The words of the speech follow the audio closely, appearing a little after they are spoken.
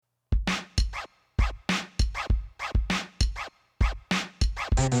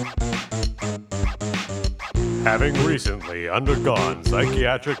Having recently undergone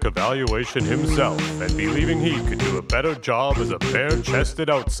psychiatric evaluation himself and believing he could do a better job as a bare-chested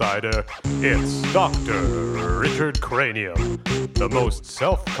outsider, it's Dr. Richard Cranium, the most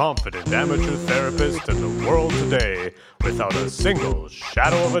self-confident amateur therapist in the world today, without a single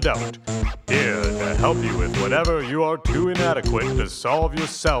shadow of a doubt. Here to help you with whatever you are too inadequate to solve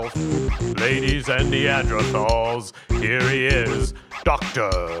yourself. Ladies and Neanderthals, here he is, Dr.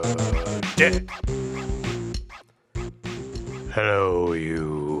 Dick. Hello,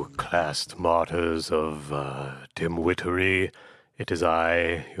 you classed martyrs of dimwittery. It is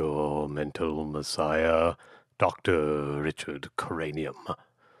I, your mental messiah, Dr. Richard Cranium.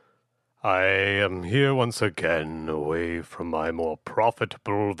 I am here once again, away from my more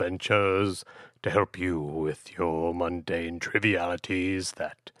profitable ventures, to help you with your mundane trivialities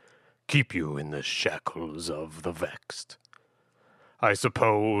that keep you in the shackles of the vexed. I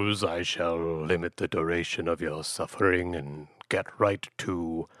suppose I shall limit the duration of your suffering and get right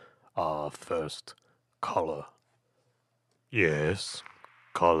to our first caller. Yes,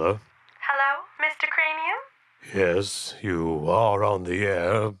 caller. Hello, Mr. Cranium? Yes, you are on the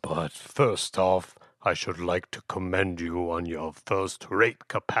air, but first off, I should like to commend you on your first-rate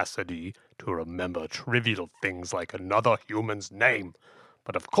capacity to remember trivial things like another human's name.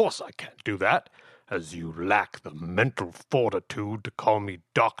 But of course I can't do that, as you lack the mental fortitude to call me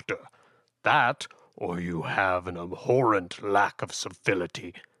doctor. That, or you have an abhorrent lack of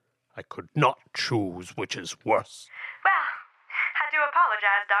civility. I could not choose which is worse. Well, I do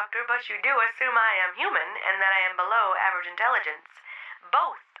apologize, Doctor, but you do assume I am human and that I am below average intelligence.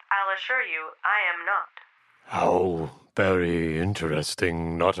 Both, I'll assure you, I am not. How very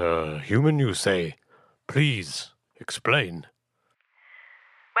interesting. Not a human, you say? Please, explain.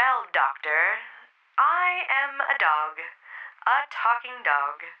 Well, Doctor, I am a dog. A talking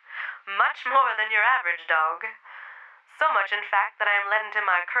dog. Much more than your average dog. So much, in fact, that I am led into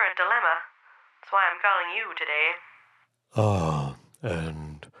my current dilemma. That's why I'm calling you today. Ah,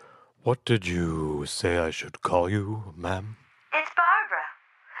 and what did you say I should call you, ma'am? It's Barbara.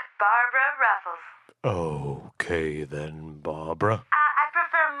 Barbara Ruffles. Okay then, Barbara. I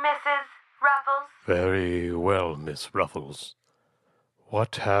prefer Mrs. Ruffles. Very well, Miss Ruffles.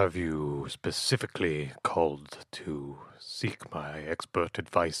 What have you specifically called to seek my expert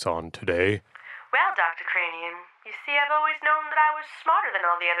advice on today? Well, Dr. Cranium, you see, I've always known that I was smarter than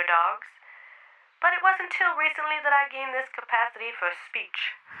all the other dogs. But it wasn't until recently that I gained this capacity for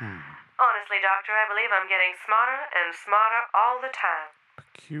speech. Honestly, Doctor, I believe I'm getting smarter and smarter all the time.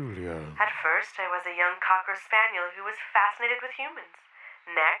 Peculiar. At first, I was a young Cocker Spaniel who was fascinated with humans.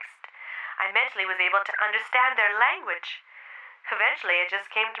 Next, I mentally was able to understand their language. Eventually, it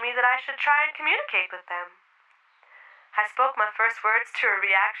just came to me that I should try and communicate with them. I spoke my first words to a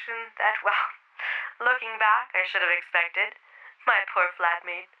reaction that, well, looking back, I should have expected. My poor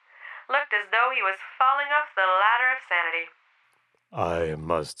flatmate looked as though he was falling off the ladder of sanity. I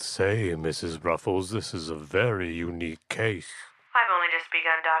must say, Mrs. Ruffles, this is a very unique case. I've only just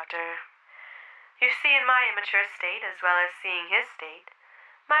begun, Doctor. You see, in my immature state, as well as seeing his state,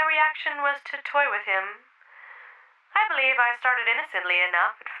 my reaction was to toy with him. I believe I started innocently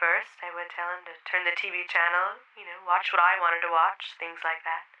enough at first. I would tell him to turn the TV channel, watch what I wanted to watch, things like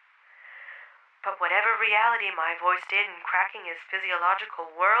that. But whatever reality my voice did in cracking his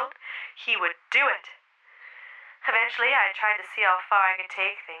physiological world, he would do it. Eventually, I tried to see how far I could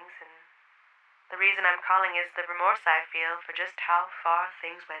take things, and the reason I'm calling is the remorse I feel for just how far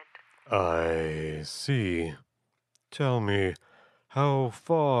things went. I see. Tell me, how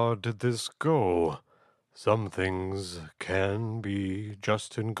far did this go? Some things can be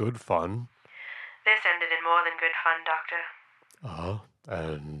just in good fun. This ended in more than good fun, Doctor.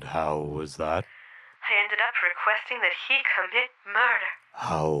 And how was that? I ended up requesting that he commit murder.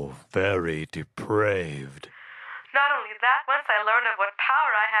 How very depraved. Not only that, once I learned of what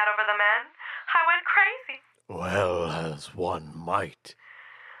power I had over the man, I went crazy. Well, as one might.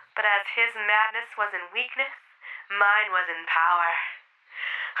 But as his madness was in weakness, mine was in power.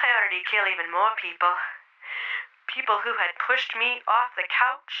 I ordered he kill even more people. People who had pushed me off the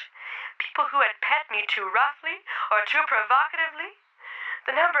couch. People who had pet me too roughly or too provocatively.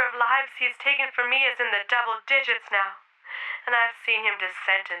 The number of lives he's taken from me is in the double digits now. And I've seen him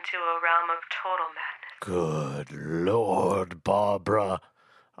descend into a realm of total madness. Good Lord, Barbara.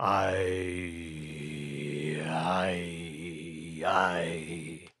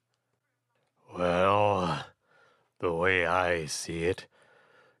 Well, the way I see it,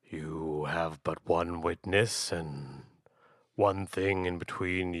 you have but one witness and one thing in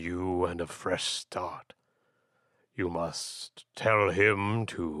between you and a fresh start. you must tell him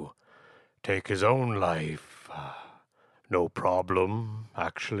to take his own life. No problem,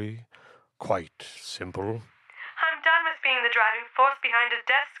 actually. Quite simple. I'm done with being the driving force behind a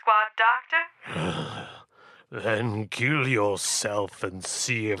death squad, Doctor. Then kill yourself and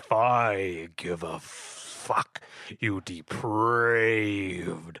see if I give a fuck, you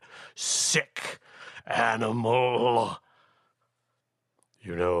depraved, sick animal.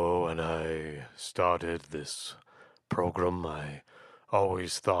 You know, when I started this program, I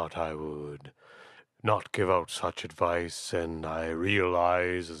always thought I would not give out such advice, and I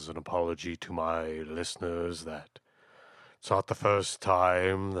realize as an apology to my listeners that it's not the first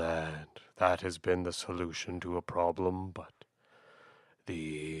time that has been the solution to a problem, but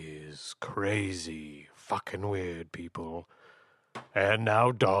these crazy, fucking weird people, and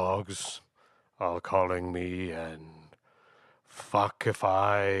now dogs, are calling me, and fuck if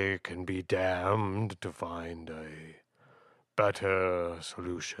I can be damned to find a better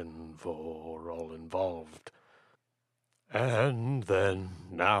solution for all involved. And then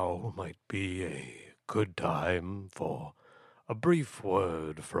now might be a good time for a brief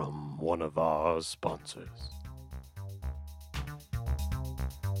word from one of our sponsors.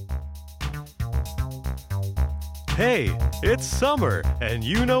 Hey, it's summer, and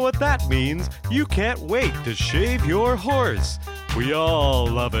you know what that means. You can't wait to shave your horse. We all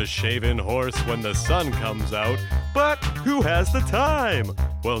love a shaven horse when the sun comes out, but who has the time?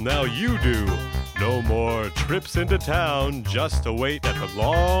 Well, now you do. No more trips into town just to wait at the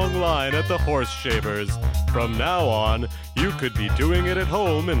long line at the horse shavers. From now on, you could be doing it at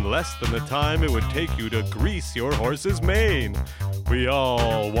home in less than the time it would take you to grease your horse's mane. We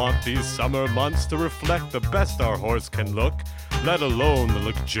all want these summer months to reflect the best our horse can look, let alone the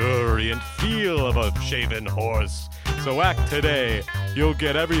luxuriant feel of a shaven horse. So act today. You'll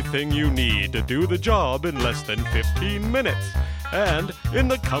get everything you need to do the job in less than 15 minutes. And in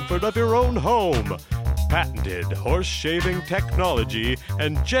the comfort of your own home. Patented horse shaving technology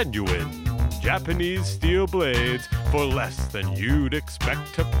and genuine Japanese steel blades for less than you'd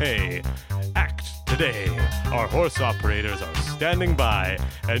expect to pay. Act today. Our horse operators are standing by,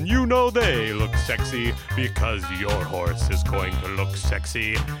 and you know they look sexy because your horse is going to look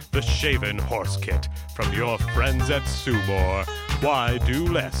sexy. The Shaven Horse Kit from your friends at Sue More. Why do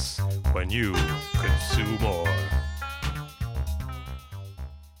less when you could sue more?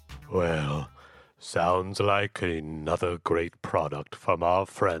 Well, sounds like another great product from our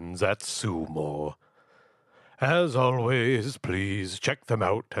friends at Sue More. As always, please check them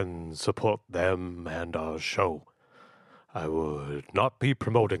out and support them and our show. I would not be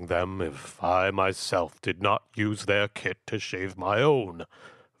promoting them if I myself did not use their kit to shave my own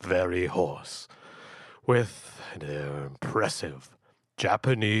very horse with their impressive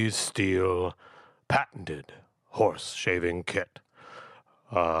Japanese steel patented horse shaving kit.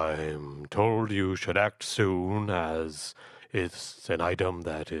 I'm told you should act soon, as it's an item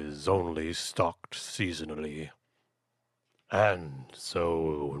that is only stocked seasonally. And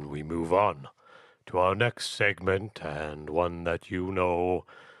so when we move on to our next segment, and one that you know,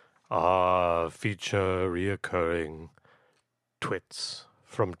 feature reoccurring twits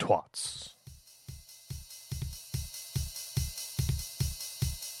from twats.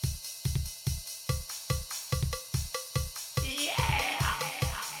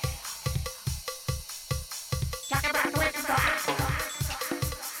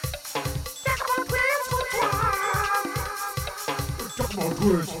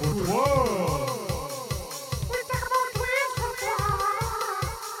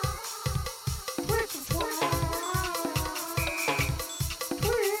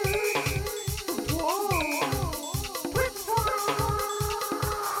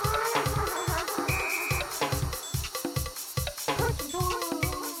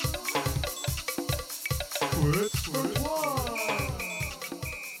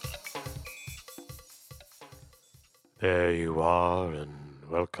 There you are, and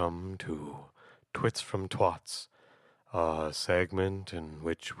welcome to Twits from Twats, a segment in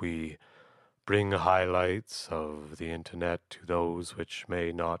which we bring highlights of the internet to those which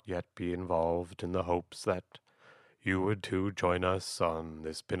may not yet be involved, in the hopes that you would too join us on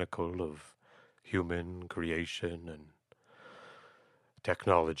this pinnacle of human creation and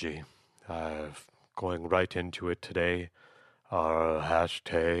technology. Going right into it today, our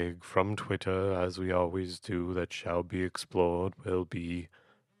hashtag from Twitter, as we always do, that shall be explored, will be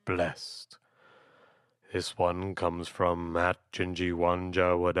blessed. This one comes from Gingy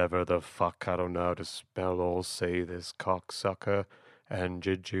Wanja, whatever the fuck, I don't know how to spell or say this cocksucker, and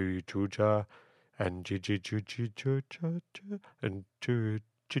Gigi Juja, and Gigi Juji Juja, and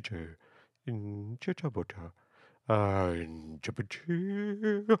Juju, and Chichabuta.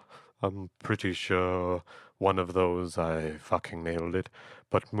 I'm pretty sure one of those I fucking nailed it.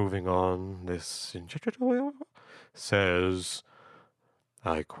 But moving on, this says,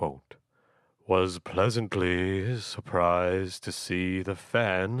 I quote, was pleasantly surprised to see the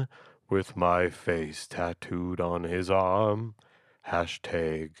fan with my face tattooed on his arm.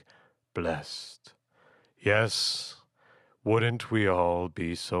 Hashtag blessed. Yes, wouldn't we all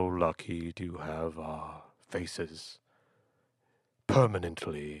be so lucky to have our faces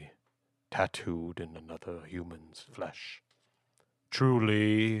permanently tattooed in another human's flesh?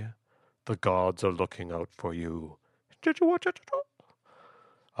 Truly, the gods are looking out for you.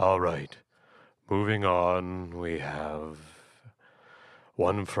 All right, moving on, we have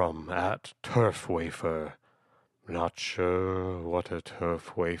one from @TurfWafer. Not sure what a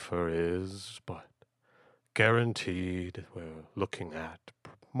turf wafer is, but guaranteed we're looking at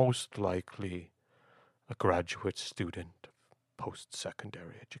most likely a graduate student of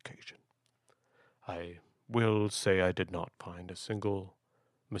post-secondary education. I will say I did not find a single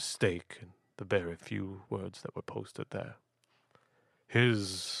mistake in the very few words that were posted there.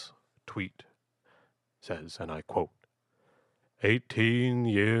 His tweet says, and I quote, 18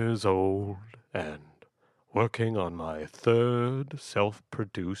 years old and working on my third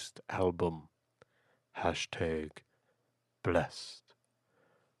self-produced album. Hashtag blessed.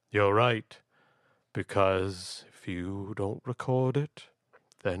 You're right, because if you don't record it,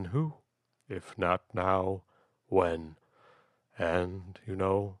 then who? If not now, when? And,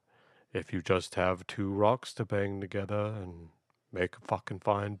 if you just have two rocks to bang together and make a fucking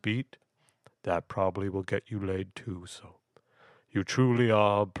fine beat, that probably will get you laid too, so you truly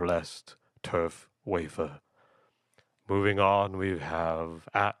are blessed, Turf Wafer. Moving on, we have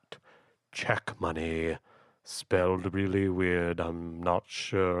Check Money, spelled really weird. I'm not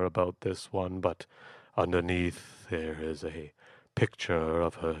sure about this one, but underneath there is a picture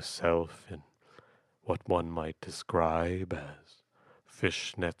of herself in what one might describe as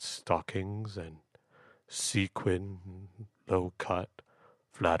fishnet stockings and sequin, low-cut,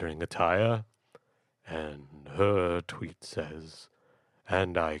 flattering attire. And her tweet says,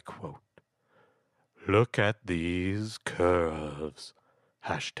 and I quote, look at these curves.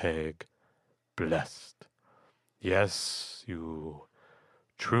 Hashtag blessed. Yes, you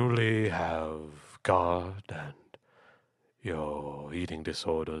truly have God and your eating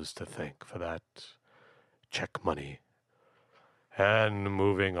disorders to thank for that. Check Money. And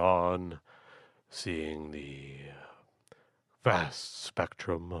moving on, seeing the vast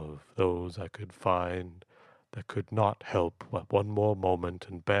spectrum of those I could find that could not help but one more moment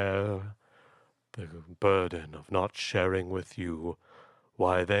and bear the burden of not sharing with you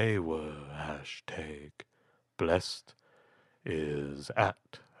why they were hashtag blessed, is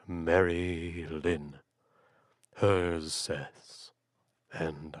Mary Lynn. Hers says,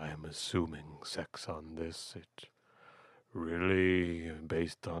 and I am assuming sex on this, it really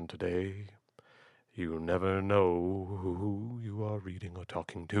based on today. You never know who you are reading or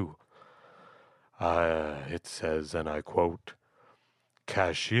talking to. It says, and I quote,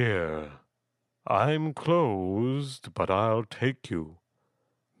 cashier, I'm closed, but I'll take you.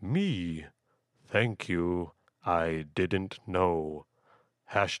 Me, thank you, I didn't know.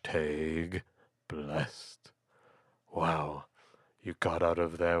 Hashtag blessed. Wow, you got out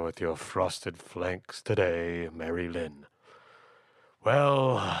of there with your frosted flanks today, Mary Lynn.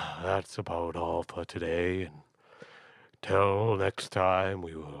 Well, that's about all for today, and till next time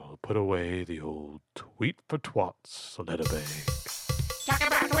we will put away the old tweet for twats letter bag. Talk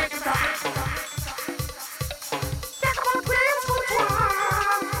about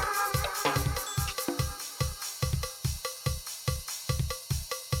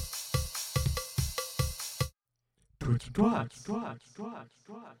tweets for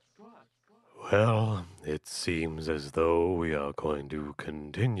twats. Well, it seems as though we are going to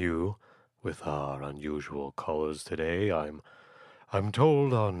continue with our unusual callers today. I'm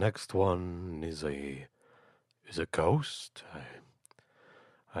told our next one is a ghost.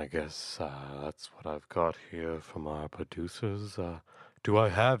 I guess that's what I've got here from our producers. Do I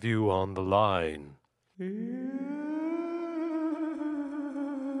have you on the line?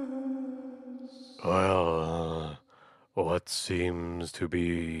 Well, what seems to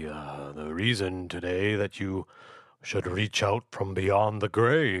be the reason today that you should reach out from beyond the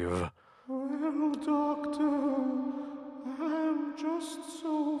grave? Well, Doctor, I'm just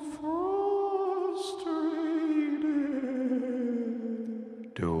so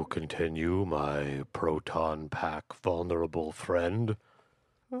frustrated. Do continue, my proton pack vulnerable friend.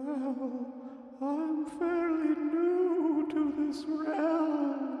 Well, I'm fairly new to this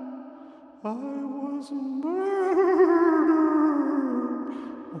realm. I was murdered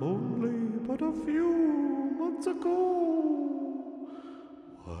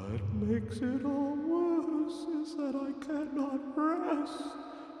makes it all worse is that I cannot rest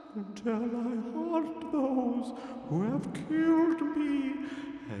until I haunt those who have killed me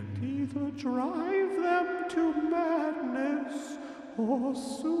and either drive them to madness or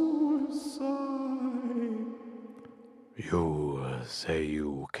suicide. You say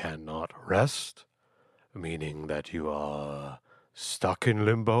you cannot rest? Meaning that you are stuck in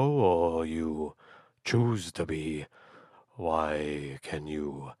limbo, or you choose to be? Why can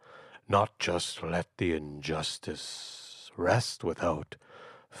you not just let the injustice rest without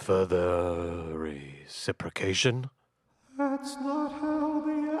further reciprocation? That's not how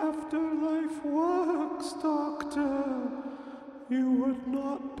the afterlife works, Doctor. You would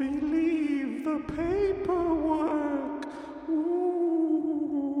not believe the paperwork.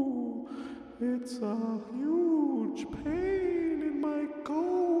 Ooh, it's a huge pain in my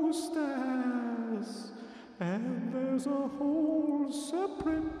ghost ass. And there's a whole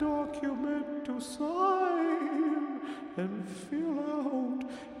separate document to sign and fill out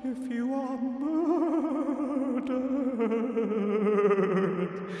if you are murdered.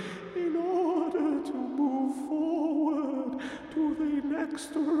 In order to move forward to the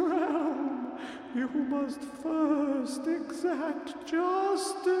next realm, you must first exact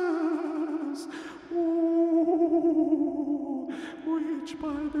justice. Ooh, which,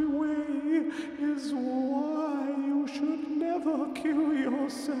 by the way, is why you should never kill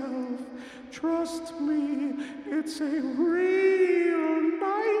yourself. Trust me, it's a real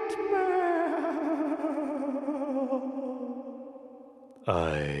nightmare.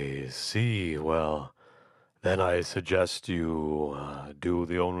 I see. Well, then I suggest you do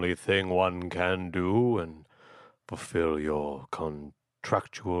the only thing one can do and fulfill your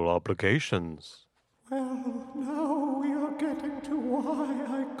contractual obligations. Well, now we are getting to why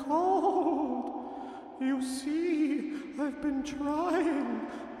I called. You see, I've been trying,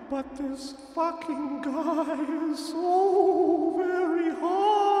 but this fucking guy is so very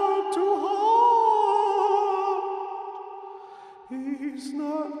hard to haunt. He's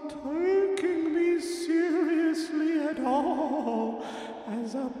not taking me seriously at all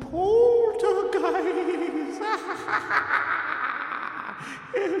as a poltergeist.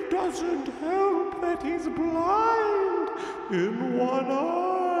 It doesn't help that he's blind in one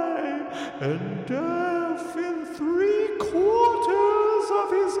eye and deaf in 3/4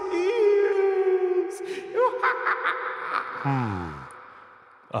 of his ears.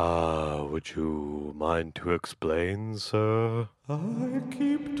 Would you mind to explain, sir? I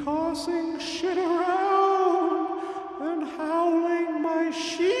keep tossing shit around and howling my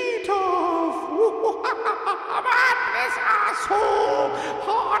sheet off. But this asshole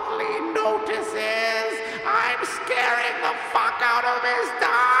hardly notices I'm scaring the fuck out of his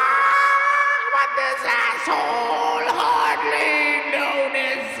dog. But this asshole hardly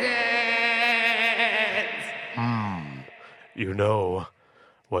notices. You know,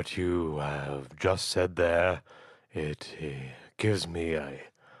 what you have just said there, it gives me a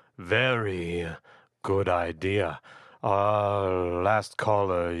very good idea. Our last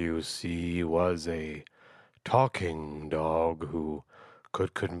caller, you see, was a talking dog who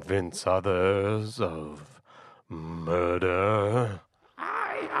could convince others of murder.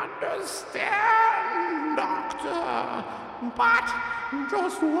 I understand, Doctor, but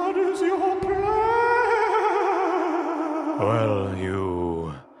Just what is your plan? Well,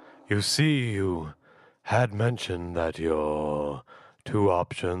 you see, you had mentioned that your two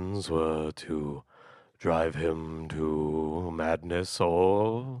options were to drive him to madness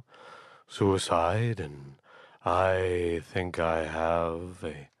or suicide, and I think I have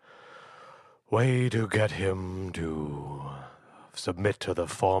a way to get him to submit to the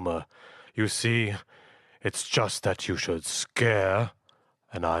former. You see, it's just that you should scare,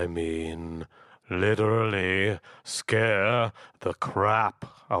 and I mean literally scare the crap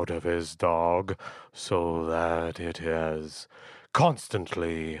out of his dog so that it is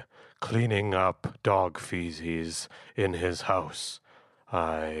constantly cleaning up dog feces in his house.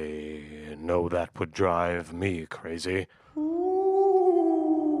 I know that would drive me crazy. Ooh,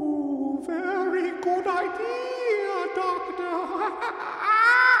 very good idea, Doctor.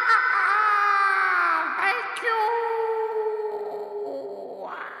 thank you.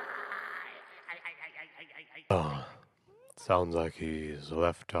 Oh, sounds like he's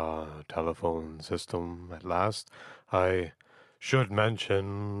left our telephone system at last. I should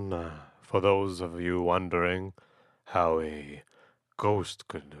mention, for those of you wondering how a ghost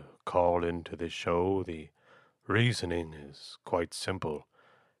could call into the show, the reasoning is quite simple.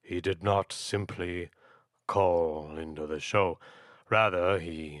 He did not simply call into the show. Rather,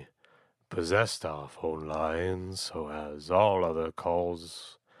 he possessed our phone lines so as all other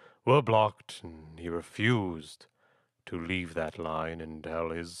calls were blocked, and he refused to leave that line until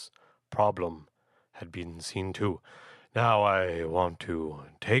his problem had been seen to. Now I want to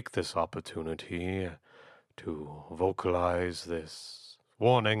take this opportunity to vocalize this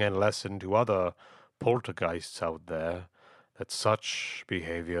warning and lesson to other poltergeists out there that such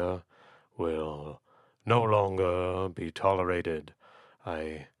behavior will no longer be tolerated.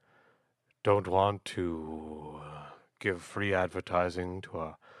 I don't want to give free advertising to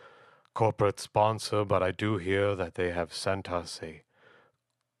a corporate sponsor, but I do hear that they have sent us a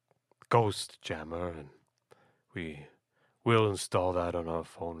ghost jammer, and we will install that on our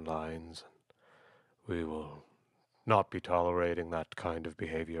phone lines. We will not be tolerating that kind of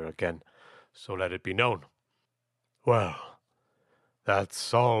behavior again, so let it be known. Well,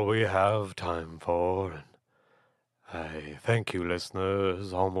 that's all we have time for, and I thank you,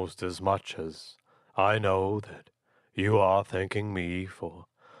 listeners, almost as much as I know that you are thanking me for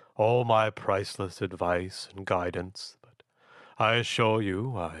all my priceless advice and guidance, but I assure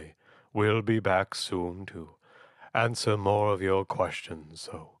you I will be back soon to answer more of your questions.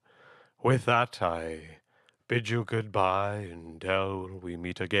 So, with that, I bid you goodbye until we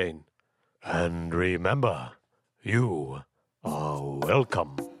meet again. And remember, you are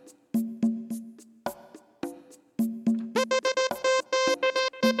welcome.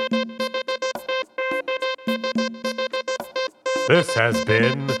 This has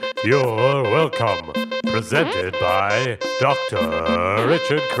been You're Welcome, presented by Dr.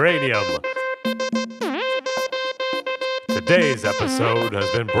 Richard Cranium. Today's episode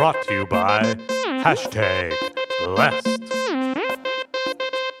has been brought to you by #Blessed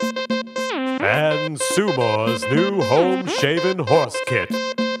and Sumore's new home shaven horse kit.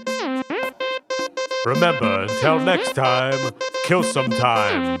 Remember, until next time, kill some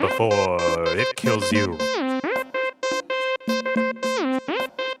time before it kills you.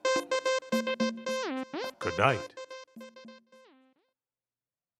 Good night.